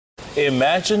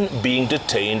Imagine being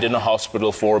detained in a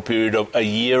hospital for a period of a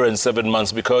year and 7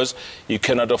 months because you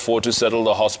cannot afford to settle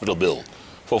the hospital bill.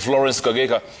 For Florence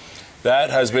Kagika,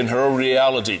 that has been her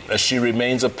reality as she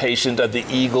remains a patient at the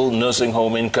Eagle Nursing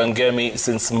Home in Kangemi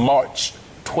since March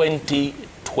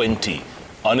 2020.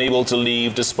 Unable to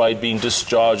leave despite being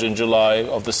discharged in July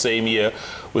of the same year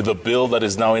with a bill that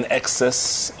is now in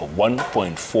excess of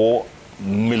 1.4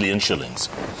 million shillings.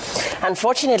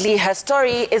 Unfortunately, her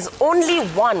story is only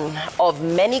one of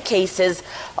many cases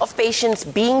of patients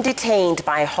being detained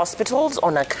by hospitals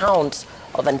on account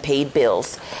of unpaid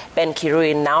bills. Ben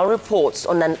Kirui now reports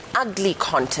on an ugly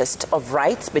contest of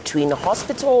rights between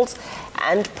hospitals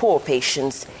and poor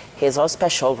patients. Here's our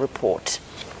special report.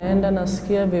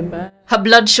 Her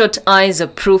bloodshot eyes are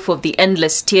proof of the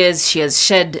endless tears she has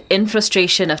shed in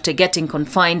frustration after getting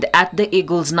confined at the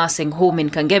Eagles Nursing Home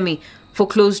in Kangemi for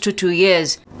close to 2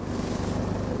 years.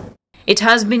 It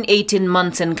has been 18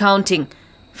 months and counting.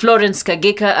 Florence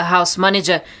Kagika, a house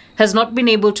manager, has not been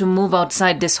able to move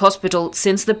outside this hospital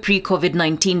since the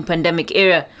pre-COVID-19 pandemic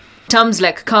era. Terms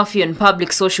like curfew and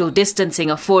public social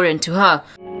distancing are foreign to her.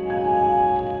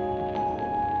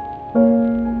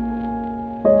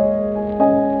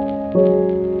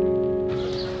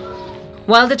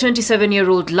 While the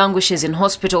 27-year-old languishes in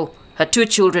hospital, her 2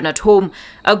 children at home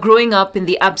are growing up in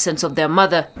the absence of their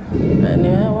mother.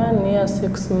 1 year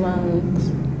 6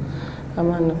 months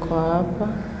kama niko hapa,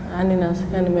 yani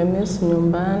nasikia nimemiss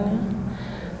nyumbani,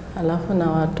 alafu na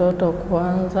watoto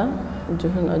kwanza,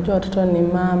 unajua watoto ni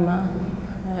mama,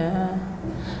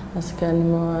 nasikia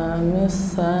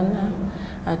nimemiss sana.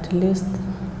 At least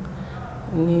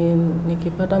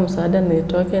nikipata msaada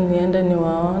nitoke niende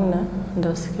niwaone,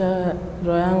 ndasikia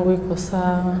roho yangu iko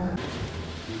sawa.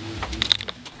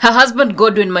 Her husband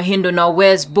Godwin Mahindo now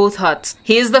wears both hats.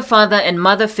 He is the father and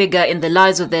mother figure in the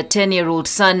lives of their 10-year-old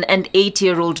son and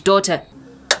 8-year-old daughter.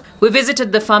 We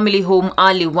visited the family home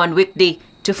early one weekday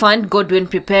to find Godwin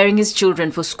preparing his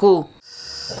children for school.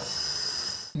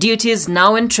 Duties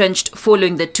now entrenched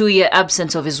following the 2-year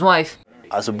absence of his wife.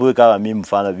 Asubuhi kama mimi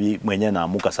mfano mwenye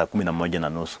naamuka saa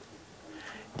 11:30.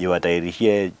 Ndio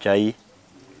watairishie chai,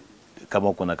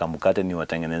 kama kuna kamukate ni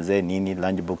watengenezee nini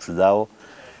lunch box zao.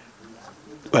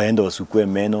 Waende wasukue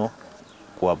meno,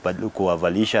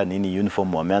 kuwavalisha nini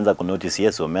uniform. Wameanza kunotice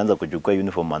yes, wameanza kuchukua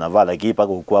uniform wanavaa, lakini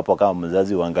paka huko hapo kama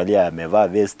mzazi uangalia amevaa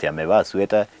vest, amevaa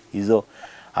sweater hizo.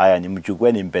 Haya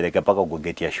nimchukue nimpeleke paka kwa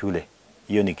gate ya shule.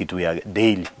 Hiyo ni kitu ya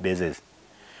daily basis.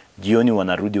 Jioni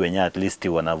wanarudi wenyewe, at least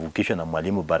wanavukishwa na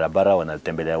mwalimu barabara,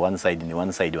 wanatembelea one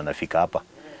side wanafika hapa.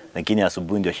 Lakini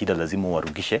asubuhi ndio shida, lazima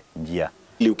warukishe njia.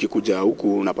 Ukikuja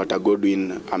huku unapata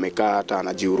Godwin amekaa hata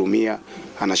anajihurumia,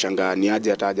 anashangaa ni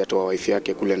aje hata hajatoa wife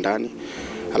yake kule ndani.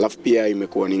 Alafu pia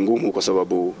imekuwa ni ngumu kwa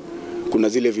sababu kuna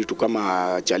zile vitu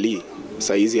kama chali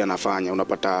saa hizi anafanya.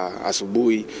 Unapata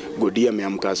asubuhi Godia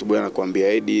ameamka asubuhi anakuambia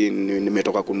Edi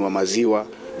nimetoka kununua maziwa,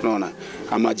 unaona,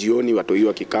 ama jioni watoi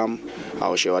wakikam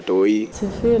aoshe watoi.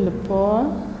 Sifeel poa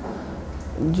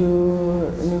juu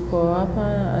niko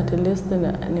hapa, at least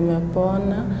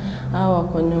nimepona, au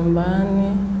wako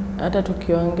nyumbani, hata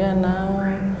tukiongea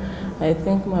nao I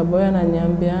think maboya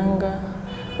ananiambianga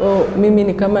mimi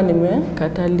ni kama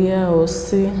nimekatalia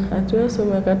OC. Hatuwezi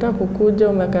umekataa kukuja,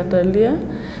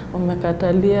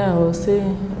 umekatalia OC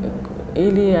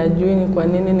ili ajui ni kwa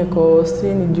nini niko OC,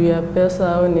 ni juu ya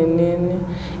pesa au ni nini.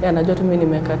 Anajua tu mimi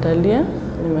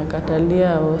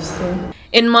nimekatalia OC.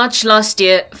 In March last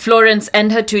year, Florence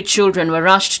and her 2 children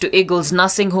were rushed to Eagles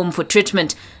Nursing Home for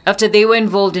treatment after they were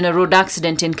involved in a road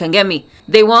accident in Kangemi.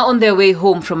 They were on their way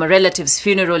home from a relative's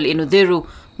funeral in Udhiru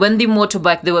when the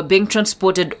motorbike they were being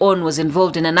transported on was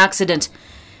involved in an accident.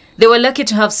 They were lucky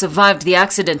to have survived the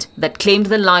accident that claimed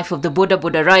the life of the Boda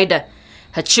Boda rider.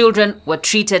 Her children were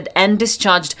treated and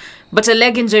discharged, but a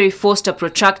leg injury forced a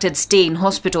protracted stay in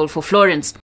hospital for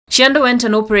Florence. She underwent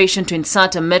an operation to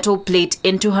insert a metal plate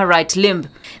into her right limb.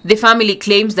 The family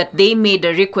claims that they made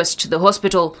a request to the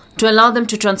hospital to allow them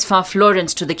to transfer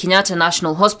Florence to the Kenyatta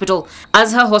National Hospital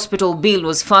as her hospital bill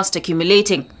was fast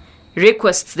accumulating.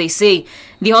 Requests, they say,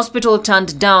 the hospital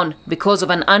turned down because of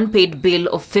an unpaid bill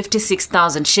of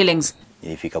 56,000 shillings.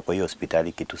 Nilifika kwa hiyo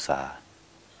hospitali kitu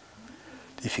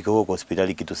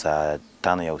saa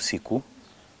 5 ya usiku.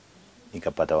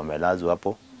 Nikapata wamelazwa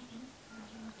hapo.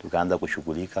 Tukaanza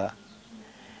kushughulika.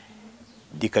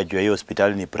 Nikajua hiyo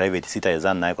hospitali ni private,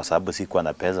 sitawezana naye kwa sababu sikuwa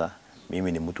na pesa.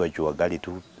 Mimi ni mtu wa jua gali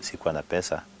tu, sikuwa na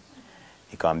pesa.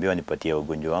 Nikaambiwa nipatie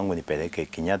ugonjwa wangu nipeleke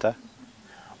Kenyatta.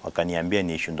 Wakaniambia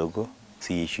ni issue ndogo,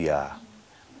 si issue ya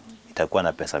itakuwa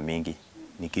na pesa mingi.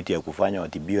 Ni kitu ya kufanya,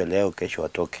 watibiwe leo kesho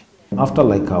watoke. After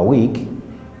like a week,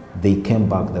 they came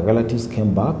back, the relatives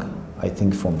came back I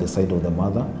think from the side of the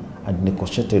mother, and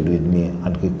negotiated with me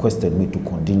and requested me to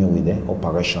continue with the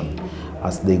operation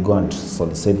as they go and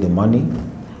solicit the money,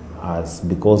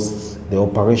 because the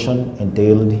operation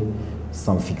entailed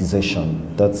some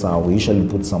fixation. That's how we usually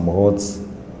put some rods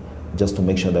just to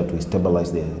make sure that we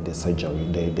stabilize the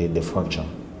surgery, the fracture.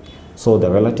 So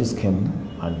the relatives came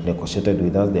and negotiated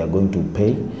with us. They are going to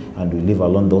pay, and we leave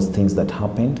alone those things that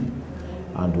happened,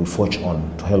 and we forge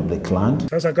on to help the client.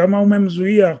 Sasa kama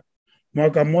umemzuia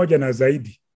mwaka mmoja na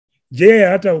zaidi, je,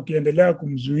 hata ukiendelea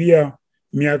kumzuia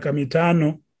miaka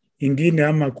 5 ingine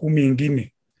ama 10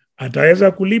 ingine,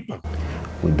 ataweza kulipa?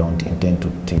 We don't intend to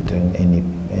detain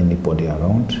anybody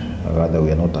around. Rather,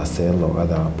 we are not a cell or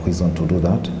rather a prison to do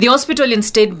that. The hospital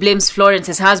instead blames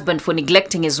Florence's husband for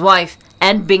neglecting his wife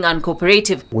and being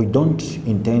uncooperative. We don't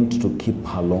intend to keep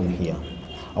her long here.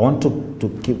 I want to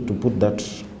put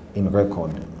that in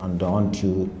record, and I want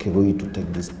you, Kirui, to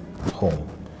take this home.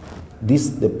 This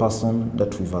is the person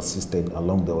that we've assisted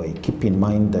along the way. Keep in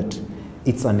mind that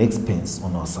it's an expense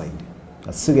on our side,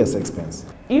 a serious expense.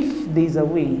 If there is a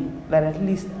way that at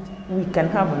least we can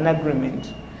have an agreement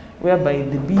whereby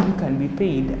the bill can be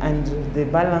paid and the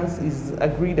balance is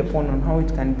agreed upon on how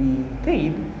it can be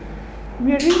paid,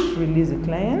 we are ready to release the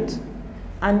client.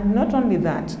 And not only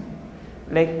that,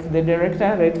 like the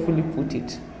director rightfully put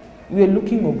it, we are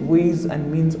looking of ways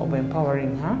and means of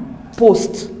empowering her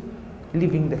post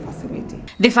leaving the facility.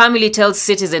 The family tells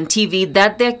Citizen TV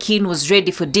that their kin was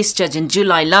ready for discharge in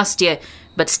July last year,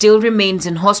 but still remains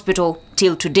in hospital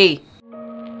till today.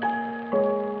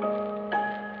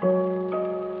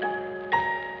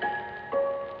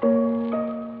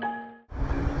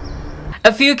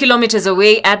 A few kilometers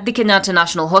away at the Kenyatta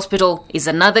National Hospital is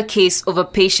another case of a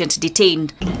patient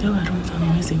detained.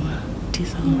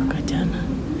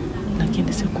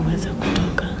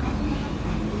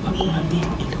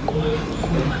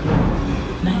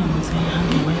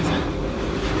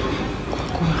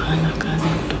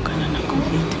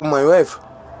 My wife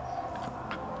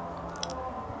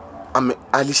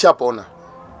alishapona,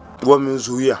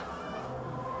 wamemzuia,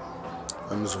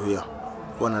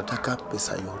 wanataka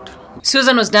pesa yote.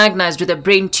 Susan was diagnosed with a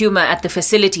brain tumor at the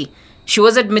facility. She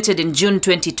was admitted in June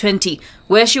 2020,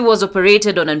 where she was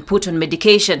operated on and put on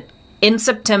medication. In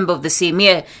September of the same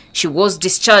year, she was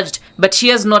discharged, but she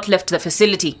has not left the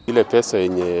facility. Ile pesa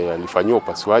yenye alifanywa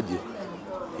upasuaji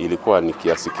ilikuwa ni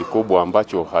kiasi kikubwa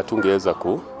ambacho hatungeweza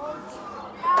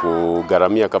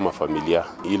kugharamia kama familia.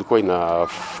 Ilikuwa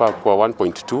inafaa kwa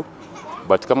 1.2,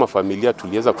 but kama familia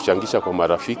tuliweza kuchangisha kwa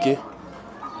marafiki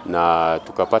na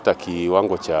tukapata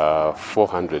kiwango cha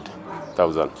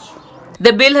 400,000.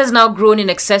 The bill has now grown in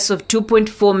excess of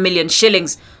 2.4 million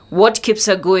shillings. What keeps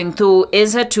her going through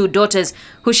is her 2 daughters,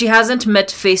 who she hasn't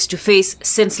met face to face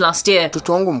since last year.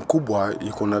 Mtoto wangu mkubwa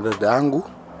yuko na dada yangu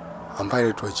ambaye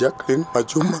anaitwa Jacqueline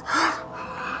Majuma.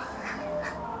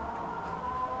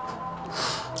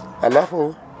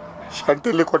 Alafu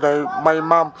Chantel iko na my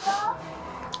mom.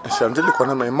 Chantel iko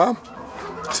na my mom.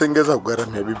 Singeza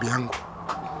kugharamia bibi yangu.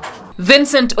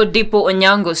 Vincent Odipo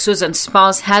Onyango, Susan's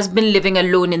spouse, has been living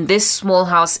alone in this small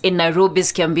house in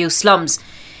Nairobi's Kiambu slums.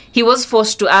 He was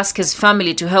forced to ask his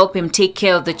family to help him take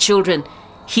care of the children.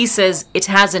 He says it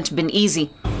hasn't been easy.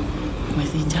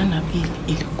 Mwezi jana bill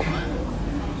ilikuwa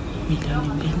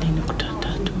milioni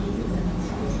 2.3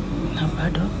 na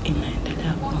bado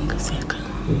inaendelea kuongezeka.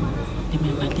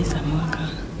 Nimemaliza mwaka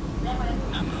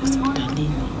hapa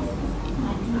hospitalini.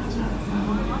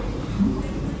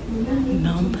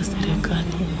 Naomba serikali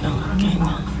na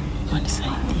Wakenya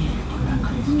wanisaidie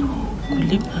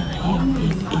kulipa hiyo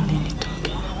bill ili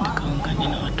nitoke nikaungane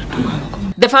na watoto wangu.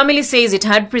 The family says it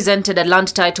had presented a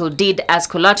land title deed as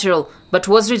collateral, but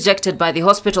was rejected by the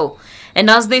hospital. And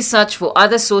as they search for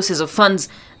other sources of funds,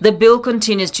 the bill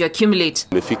continues to accumulate.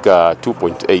 Imefika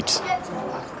 2.8.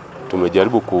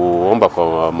 Tumejaribu kuomba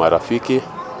kwa marafiki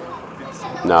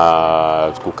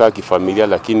na kukaa kifamilia,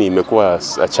 lakini imekuwa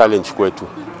a challenge kwetu.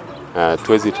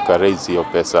 Tuwezi tukaraise hiyo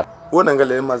pesa.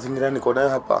 Unaangalia mazingira niko nayo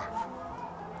hapa,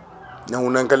 na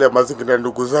unaangalia mazingira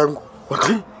ndugu zangu.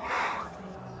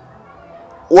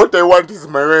 What I want is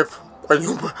my wife kwa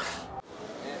nyumba.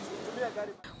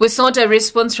 We sought a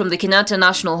response from the Kenyatta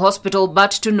National Hospital,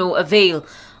 but to no avail.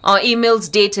 Our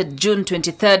emails dated June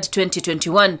 23rd,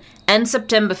 2021 and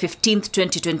September 15th,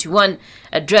 2021,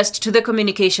 addressed to the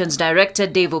Communications Director,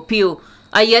 Dave Opio,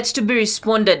 are yet to be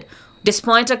responded,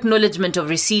 despite acknowledgement of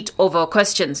receipt of our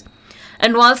questions.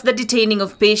 And whilst the detaining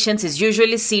of patients is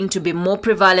usually seen to be more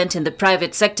prevalent in the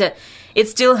private sector, it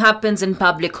still happens in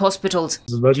public hospitals.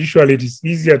 But usually it is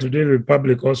easier to deal with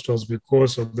public hospitals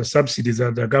because of the subsidies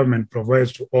that the government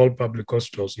provides to all public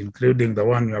hospitals, including the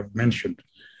one you have mentioned.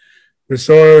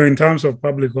 So in terms of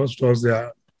public hospitals, there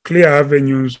are clear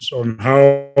avenues on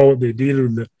how they deal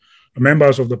with the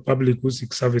members of the public who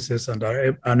seek services and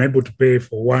are unable to pay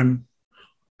for one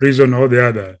reason or the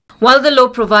other. While the law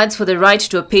provides for the right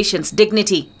to a patient's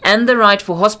dignity and the right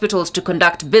for hospitals to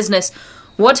conduct business,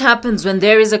 what happens when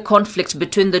there is a conflict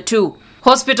between the two?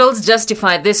 Hospitals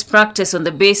justify this practice on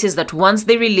the basis that once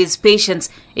they release patients,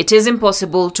 it is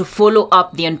impossible to follow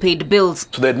up the unpaid bills.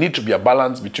 So there needs to be a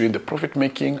balance between the profit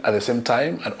making at the same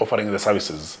time and offering the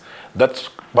services. That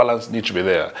balance needs to be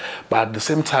there. But at the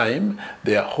same time,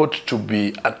 there ought to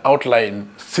be an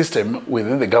outline system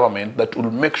within the government that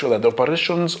will make sure that the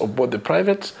operations of both the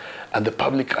private and the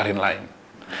public are in line.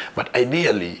 But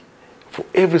ideally, for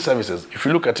every services, if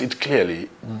you look at it clearly,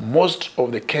 most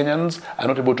of the Kenyans are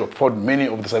not able to afford many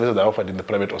of the services that are offered in the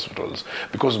private hospitals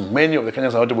because many of the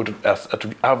Kenyans are not able to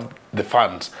have the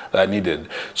funds that are needed.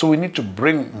 So we need to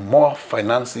bring more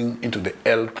financing into the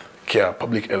health care,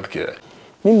 public health care.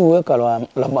 Mimi huweka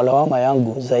lawama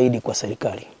yangu zaidi kwa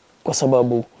serikali kwa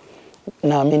sababu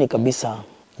naamini kabisa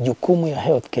jukumu ya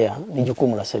healthcare ni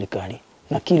jukumu la serikali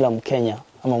na kila Mkenya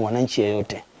ama mwananchi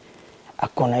yeyote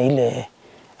akona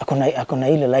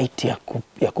ile right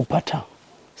ya kupata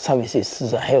services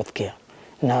za healthcare,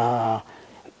 na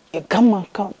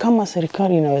kama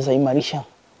serikali inaweza imarisha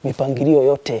mipangilio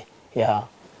yote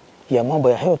ya mambo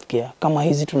ya healthcare kama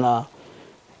hizi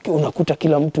unakuta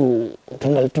kila mtu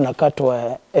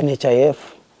tunakatwa NHIF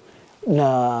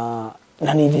na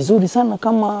ni vizuri sana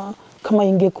kama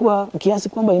ingekuwa kiasi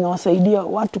kwamba inawasaidia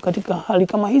watu katika hali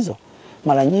kama hizo.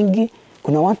 Mara nyingi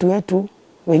kuna watu wetu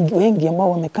wengi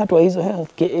ambao wamekatwa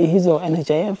hizo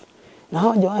NHIF na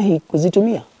hawajawahi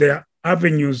kuzitumia. There are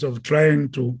avenues of trying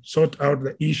to sort out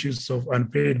the issues of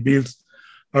unpaid bills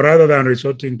rather than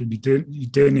resorting to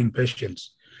detaining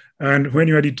patients. And when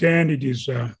you are detained, it is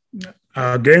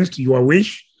against your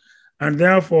wish, and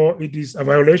therefore it is a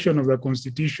violation of the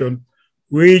Constitution,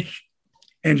 which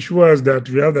ensures that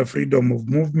we have the freedom of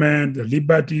movement, the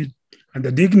liberty, and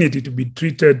the dignity to be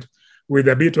treated with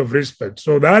a bit of respect.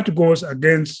 So that goes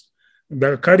against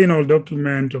the cardinal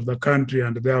document of the country,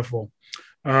 and therefore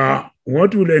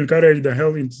what will encourage the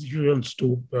health institutions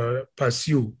to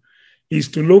pursue is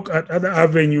to look at other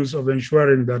avenues of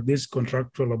ensuring that these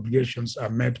contractual obligations are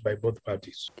met by both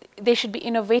parties. There should be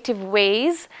innovative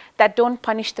ways that don't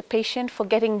punish the patient for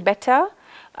getting better.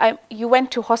 You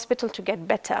went to hospital to get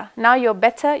better. Now you're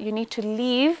better, you need to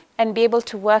leave and be able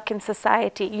to work in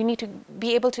society. You need to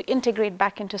be able to integrate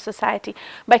back into society.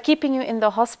 By keeping you in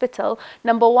the hospital,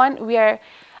 number one, we are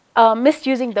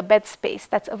misusing the bed space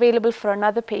that's available for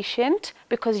another patient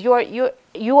because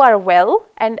you are well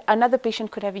and another patient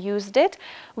could have used it.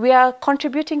 We are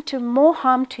contributing to more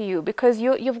harm to you because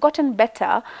you've gotten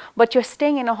better, but you're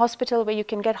staying in a hospital where you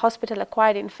can get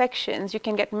hospital-acquired infections, you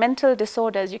can get mental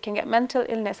disorders, you can get mental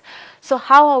illness. So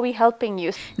how are we helping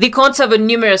you? The courts have on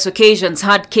numerous occasions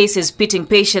had cases pitting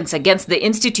patients against the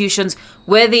institutions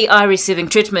where they are receiving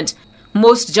treatment.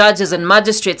 Most judges and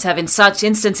magistrates have in such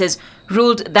instances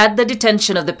ruled that the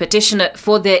detention of the petitioner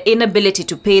for their inability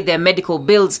to pay their medical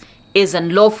bills is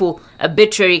unlawful,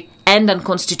 arbitrary and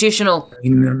unconstitutional.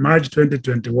 In March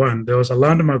 2021, there was a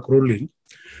landmark ruling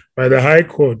by the High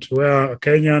Court where a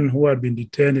Kenyan who had been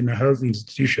detained in a health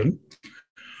institution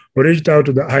reached out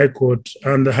to the High Court,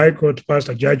 and the High Court passed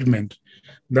a judgment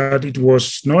that it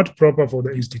was not proper for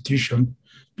the institution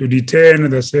to detain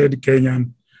the said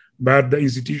Kenyan, but the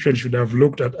institution should have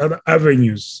looked at other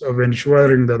avenues of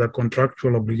ensuring that the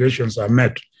contractual obligations are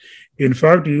met. In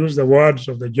fact, to use the words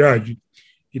of the judge,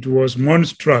 it was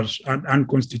monstrous and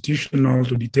unconstitutional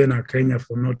to detain a Kenyan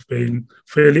for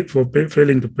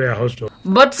failing to pay a hospital.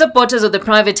 But supporters of the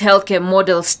private healthcare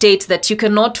model state that you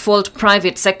cannot fault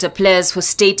private sector players for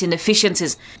state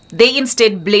inefficiencies. They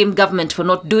instead blame government for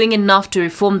not doing enough to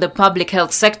reform the public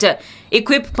health sector,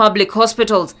 equip public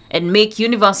hospitals, and make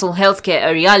universal healthcare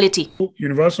a reality.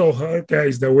 Universal healthcare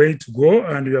is the way to go,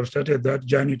 and we have started that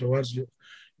journey towards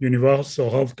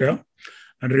universal healthcare.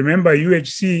 And remember,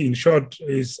 UHC, in short,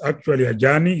 is actually a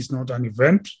journey, it's not an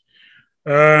event.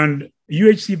 And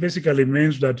UHC basically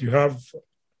means that you have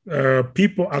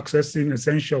people accessing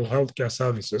essential healthcare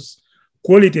services,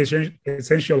 quality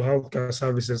essential healthcare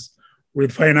services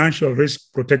with financial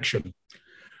risk protection.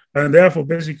 And therefore,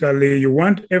 basically, you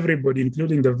want everybody,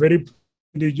 including the very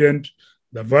indigent,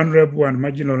 the vulnerable and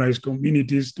marginalized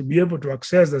communities, to be able to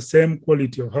access the same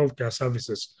quality of healthcare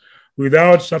services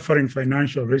without suffering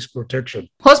financial risk protection.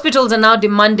 Hospitals are now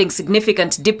demanding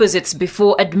significant deposits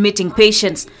before admitting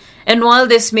patients. And while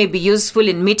this may be useful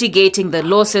in mitigating the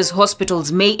losses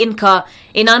hospitals may incur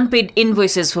in unpaid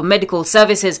invoices for medical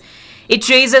services, It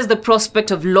raises the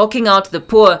prospect of locking out the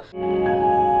poor.